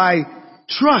live by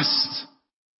trust.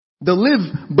 They'll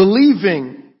live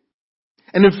believing.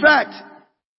 And in fact,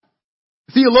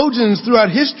 theologians throughout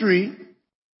history,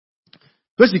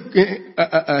 especially,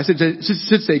 I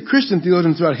should say Christian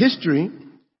theologians throughout history,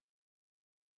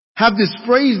 have this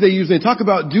phrase they use. They talk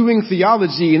about doing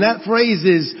theology, and that phrase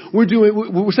is, what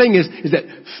we're saying is that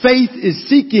faith is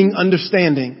seeking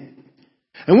understanding.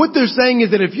 And what they're saying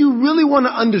is that if you really want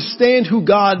to understand who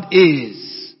God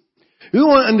is, you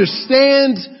want to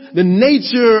understand the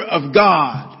nature of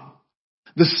God,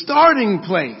 the starting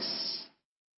place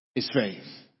is faith.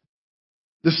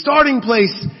 The starting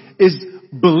place is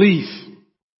belief.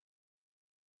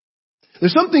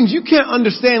 There's some things you can't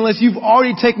understand unless you've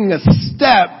already taken a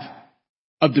step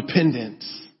of dependence.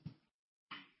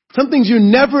 Some things you're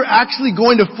never actually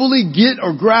going to fully get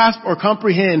or grasp or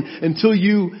comprehend until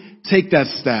you take that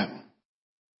step.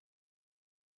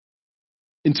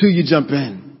 Until you jump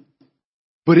in.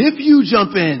 But if you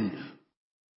jump in,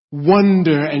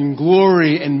 wonder and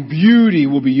glory and beauty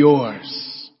will be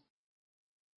yours.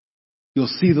 You'll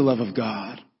see the love of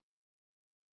God.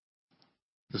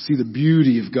 You'll see the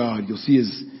beauty of God. You'll see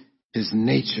his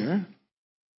nature,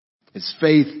 his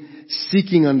faith,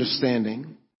 seeking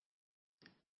understanding.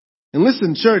 And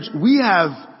listen, church, we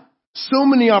have so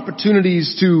many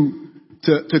opportunities to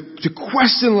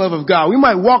question the love of God. We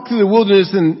might walk through the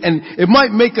wilderness and it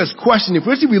might make us question. If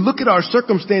we look at our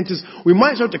circumstances, we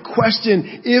might start to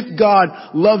question if God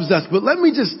loves us. But let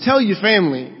me just tell you,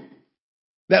 family,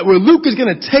 that where Luke is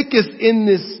going to take us in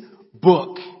this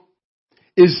book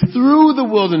is through the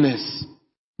wilderness,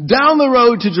 down the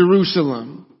road to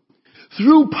Jerusalem,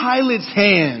 through Pilate's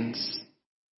hands,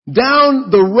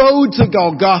 down the road to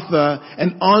Golgotha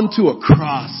and onto a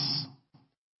cross,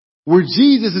 where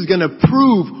Jesus is going to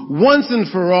prove once and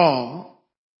for all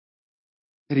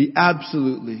that he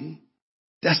absolutely,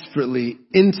 desperately,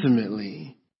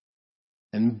 intimately,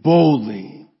 and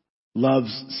boldly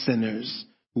loves sinners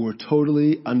who are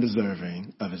totally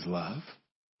undeserving of his love.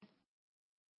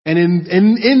 And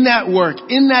in that work,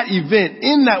 in that event,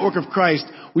 in that work of Christ,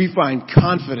 we find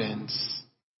confidence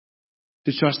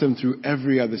to trust him through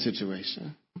every other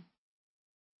situation.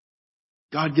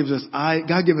 God gives us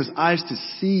eyes to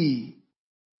see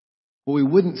what we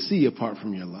wouldn't see apart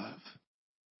from your love.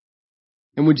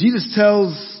 And what Jesus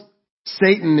tells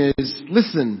Satan is,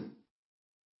 listen,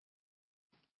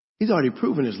 he's already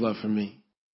proven his love for me.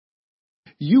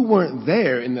 You weren't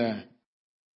there in the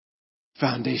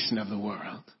foundation of the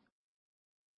world.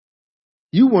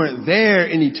 You weren't there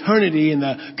in eternity in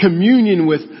the communion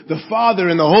with the Father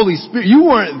and the Holy Spirit. You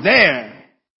weren't there.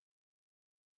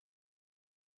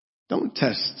 Don't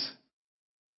test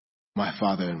my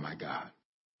Father and my God.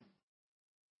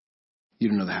 You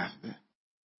don't know the half of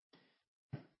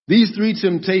it. These three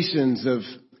temptations of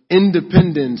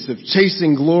independence, of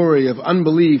chasing glory, of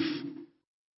unbelief,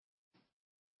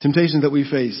 temptations that we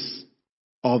face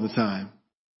all the time.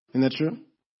 Isn't that true?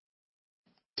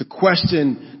 To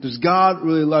question, does God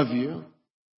really love you?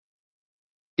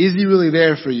 Is he really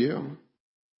there for you?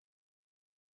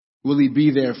 Will he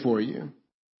be there for you?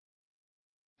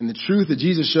 And the truth that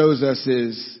Jesus shows us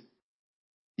is,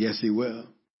 yes, he will.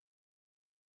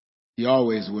 He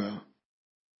always will.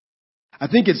 I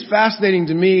think it's fascinating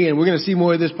to me, and we're going to see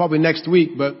more of this probably next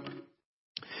week, but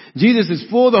Jesus is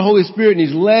full of the Holy Spirit and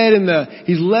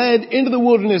he's led into the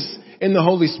wilderness in the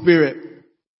Holy Spirit.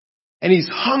 And he's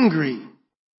hungry.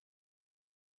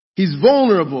 He's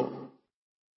vulnerable.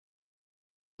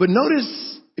 But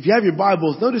notice, if you have your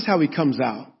Bibles, notice how he comes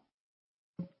out.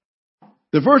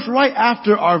 The verse right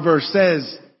after our verse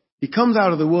says, He comes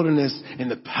out of the wilderness in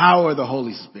the power of the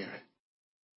Holy Spirit.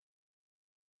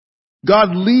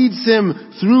 God leads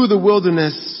him through the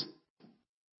wilderness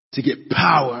to get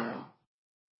power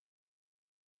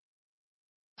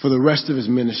for the rest of his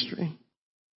ministry.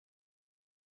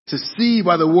 To see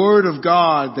by the word of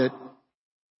God that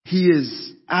he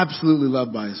is absolutely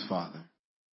loved by his Father.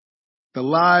 The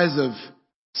lies of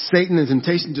Satan and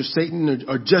temptations of Satan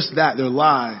are just that. They're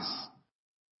lies.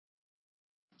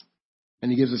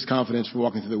 And he gives us confidence for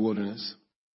walking through the wilderness.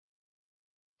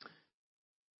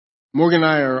 Morgan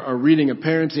and I are reading a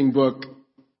parenting book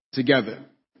together.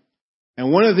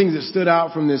 And one of the things that stood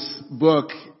out from this book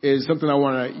is something I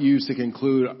want to use to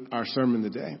conclude our sermon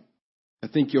today. I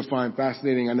think you'll find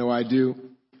fascinating. I know I do.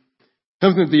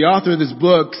 Something that the author of this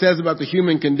book says about the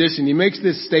human condition. He makes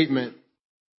this statement.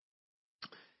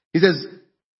 He says,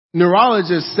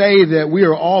 neurologists say that we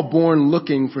are all born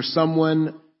looking for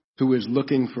someone who is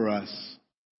looking for us.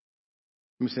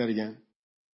 Let me say that again.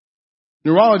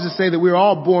 Neurologists say that we're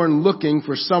all born looking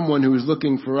for someone who is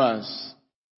looking for us.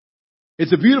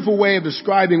 It's a beautiful way of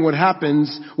describing what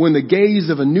happens when the gaze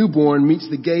of a newborn meets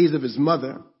the gaze of his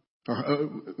mother, or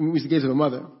meets the gaze of a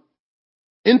mother.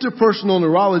 Interpersonal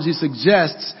neurology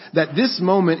suggests that this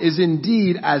moment is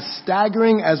indeed as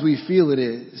staggering as we feel it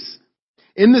is.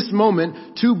 In this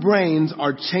moment, two brains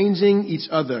are changing each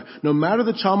other. No matter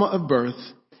the trauma of birth,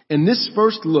 in this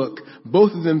first look,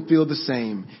 both of them feel the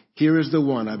same. Here is the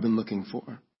one I've been looking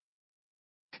for.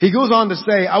 He goes on to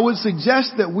say, I would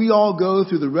suggest that we all go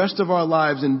through the rest of our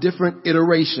lives in different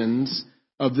iterations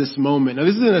of this moment. Now,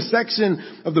 this is in a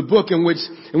section of the book in which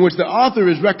the author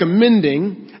is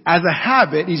recommending, as a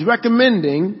habit, he's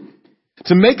recommending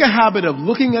to make a habit of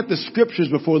looking at the scriptures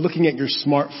before looking at your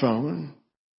smartphone.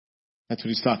 That's what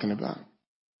he's talking about.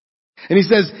 And he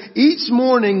says, each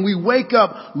morning we wake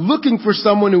up looking for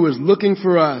someone who is looking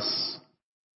for us.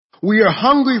 We are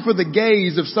hungry for the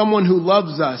gaze of someone who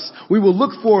loves us. We will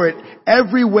look for it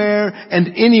everywhere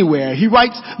and anywhere. He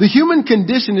writes, the human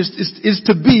condition is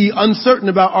to be uncertain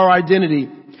about our identity.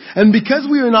 And because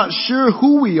we are not sure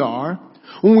who we are,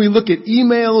 when we look at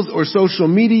emails or social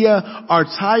media, our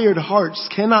tired hearts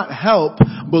cannot help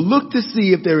but look to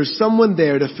see if there is someone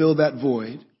there to fill that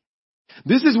void.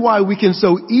 This is why we can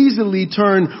so easily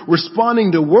turn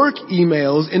responding to work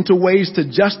emails into ways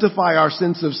to justify our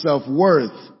sense of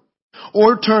self-worth,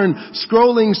 or turn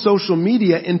scrolling social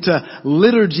media into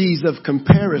liturgies of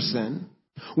comparison.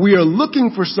 We are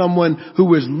looking for someone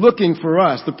who is looking for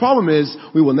us. The problem is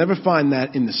we will never find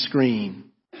that in the screen.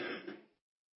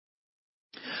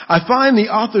 I find the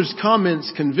author's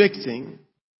comments convicting.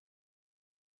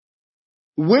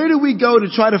 Where do we go to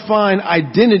try to find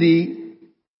identity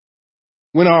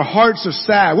when our hearts are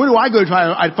sad? Where do I go to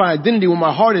try to find identity when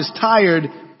my heart is tired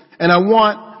and I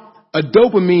want a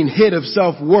dopamine hit of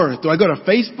self-worth? Do I go to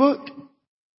Facebook?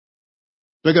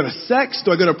 Do I go to sex?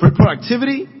 Do I go to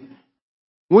productivity?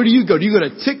 Where do you go? Do you go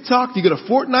to TikTok? Do you go to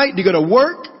Fortnite? Do you go to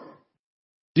work?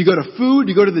 Do you go to food?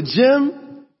 Do you go to the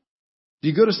gym? Do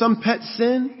you go to some pet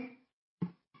sin?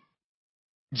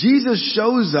 what Jesus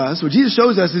shows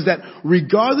us is that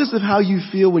regardless of how you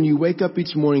feel when you wake up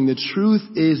each morning, the truth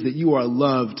is that you are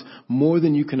loved more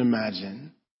than you can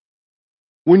imagine.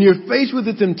 When you're faced with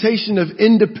the temptation of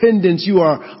independence, you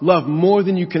are loved more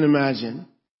than you can imagine.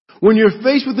 When you're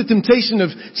faced with the temptation of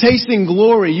chasing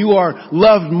glory, you are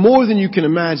loved more than you can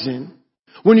imagine.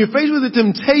 When you're faced with the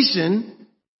temptation,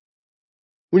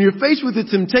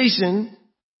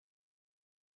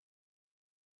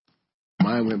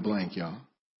 mine went blank, y'all,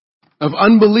 of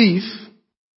unbelief,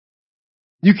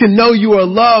 you can know you are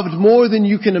loved more than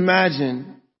you can imagine.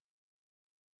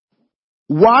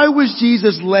 Why was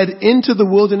Jesus led into the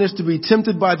wilderness to be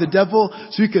tempted by the devil?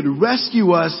 So he could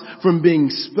rescue us from being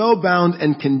spellbound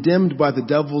and condemned by the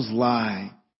devil's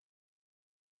lie.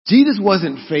 Jesus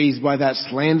wasn't fazed by that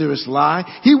slanderous lie.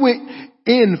 He went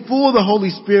in full of the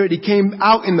Holy Spirit. He came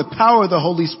out in the power of the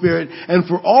Holy Spirit. And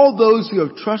for all those who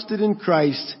have trusted in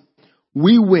Christ,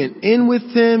 we went in with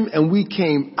him and we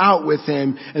came out with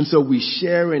him. And so we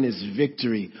share in his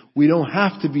victory. We don't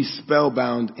have to be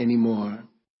spellbound anymore.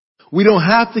 We don't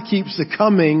have to keep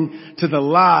succumbing to the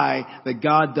lie that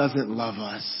God doesn't love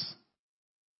us.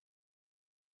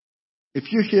 If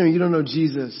you're here and you don't know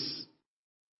Jesus,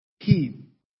 he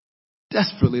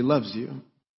desperately loves you.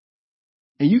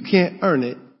 And you can't earn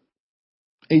it,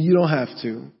 and you don't have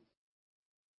to.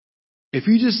 If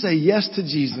you just say yes to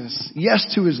Jesus, yes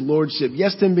to his lordship,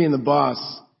 yes to him being the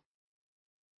boss,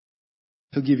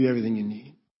 he'll give you everything you need.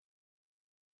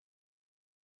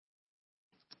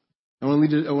 I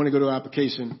want to go to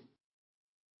application.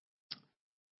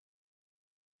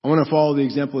 I want to follow the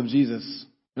example of Jesus.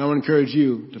 And I want to encourage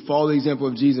you to follow the example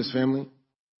of Jesus, family.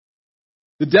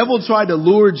 The devil tried to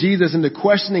lure Jesus into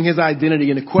questioning his identity,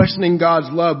 into questioning God's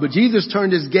love, but Jesus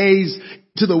turned his gaze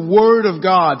to the Word of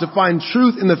God to find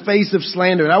truth in the face of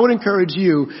slander. And I would encourage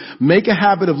you, make a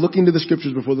habit of looking to the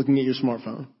Scriptures before looking at your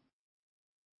smartphone.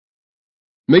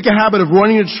 Make a habit of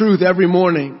running to truth every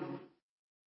morning.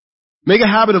 Make a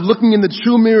habit of looking in the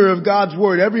true mirror of God's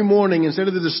Word every morning instead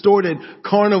of the distorted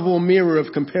carnival mirror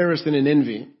of comparison and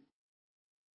envy.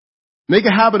 Make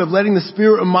a habit of letting the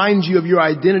Spirit remind you of your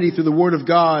identity through the Word of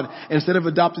God instead of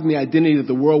adopting the identity that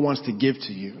the world wants to give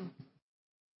to you.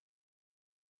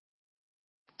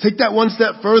 Take that one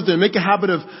step further and make a habit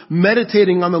of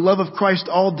meditating on the love of Christ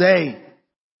all day.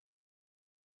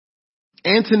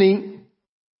 Anthony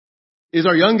is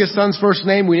our youngest son's first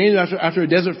name. We named it after a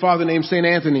desert father named St.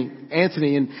 Anthony.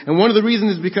 And one of the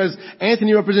reasons is because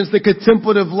Anthony represents the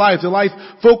contemplative life, the life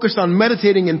focused on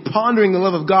meditating and pondering the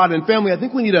love of God. And family, I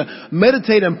think we need to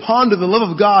meditate and ponder the love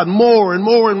of God more and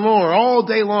more and more all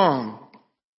day long.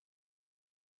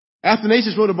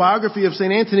 Athanasius wrote a biography of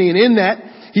St. Anthony, and in that,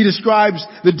 he describes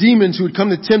the demons who would come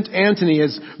to tempt Anthony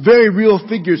as very real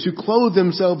figures who clothed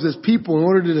themselves as people in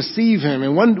order to deceive him.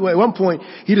 And at one point,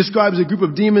 he describes a group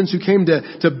of demons who came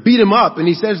to beat him up. And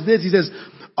he says this, he says,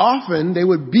 often they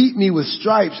would beat me with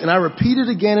stripes, and I repeated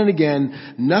again and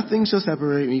again, nothing shall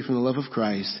separate me from the love of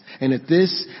Christ. And at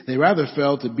this, they rather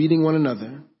fell to beating one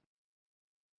another.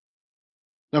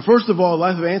 Now, first of all, the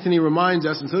life of Anthony reminds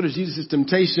us, and so does Jesus'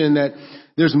 temptation, that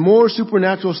there's more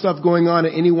supernatural stuff going on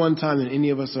at any one time than any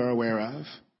of us are aware of.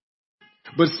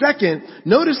 But second,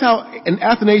 notice how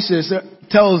Athanasius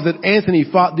tells that Anthony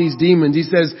fought these demons. He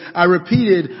says, I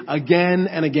repeated again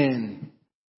and again.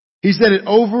 He said it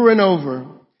over and over.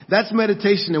 That's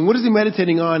meditation. And what is he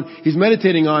meditating on? He's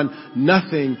meditating on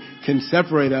nothing can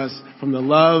separate us from the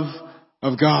love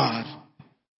of God.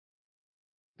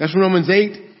 That's from Romans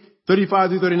 8:35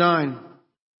 through 39.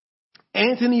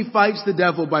 Anthony fights the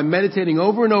devil by meditating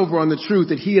over and over on the truth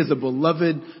that he is the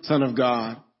beloved Son of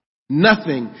God.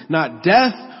 Nothing, not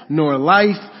death, nor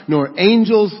life, nor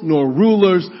angels, nor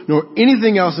rulers, nor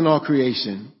anything else in all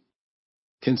creation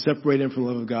can separate him from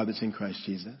the love of God that's in Christ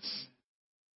Jesus.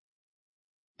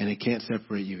 And it can't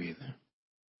separate you either.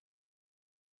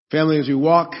 Family, as we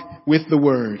walk with the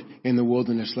Word in the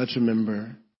wilderness, let's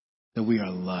remember that we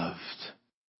are loved.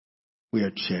 We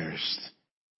are cherished.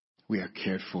 We are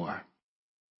cared for.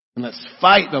 And let's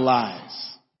fight the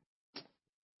lies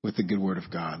with the good Word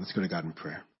of God. Let's go to God in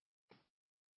prayer.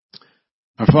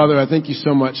 Our Father, I thank you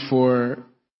so much for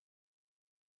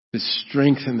the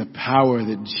strength and the power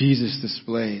that Jesus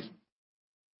displayed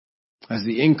as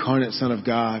the incarnate Son of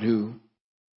God who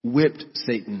whipped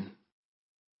Satan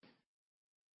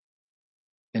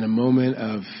in a moment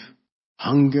of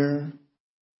hunger.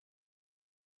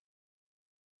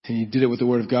 And he did it with the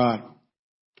Word of God.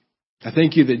 I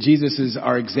thank you that Jesus is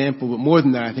our example, but more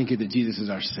than that, I thank you that Jesus is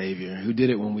our Savior, who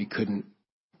did it when we couldn't,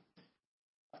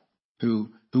 who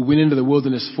went into the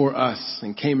wilderness for us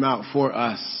and came out for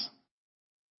us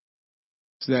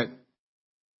so that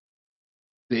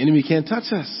the enemy can't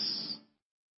touch us.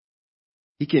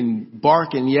 He can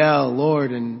bark and yell, Lord,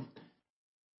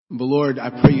 but Lord, I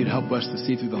pray you'd help us to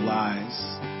see through the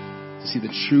lies, to see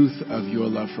the truth of your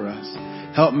love for us.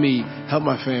 Help me, help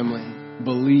my family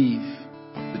believe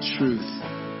the truth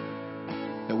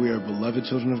that we are beloved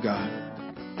children of God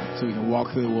so we can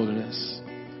walk through the wilderness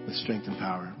with strength and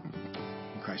power.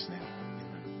 In Christ's name.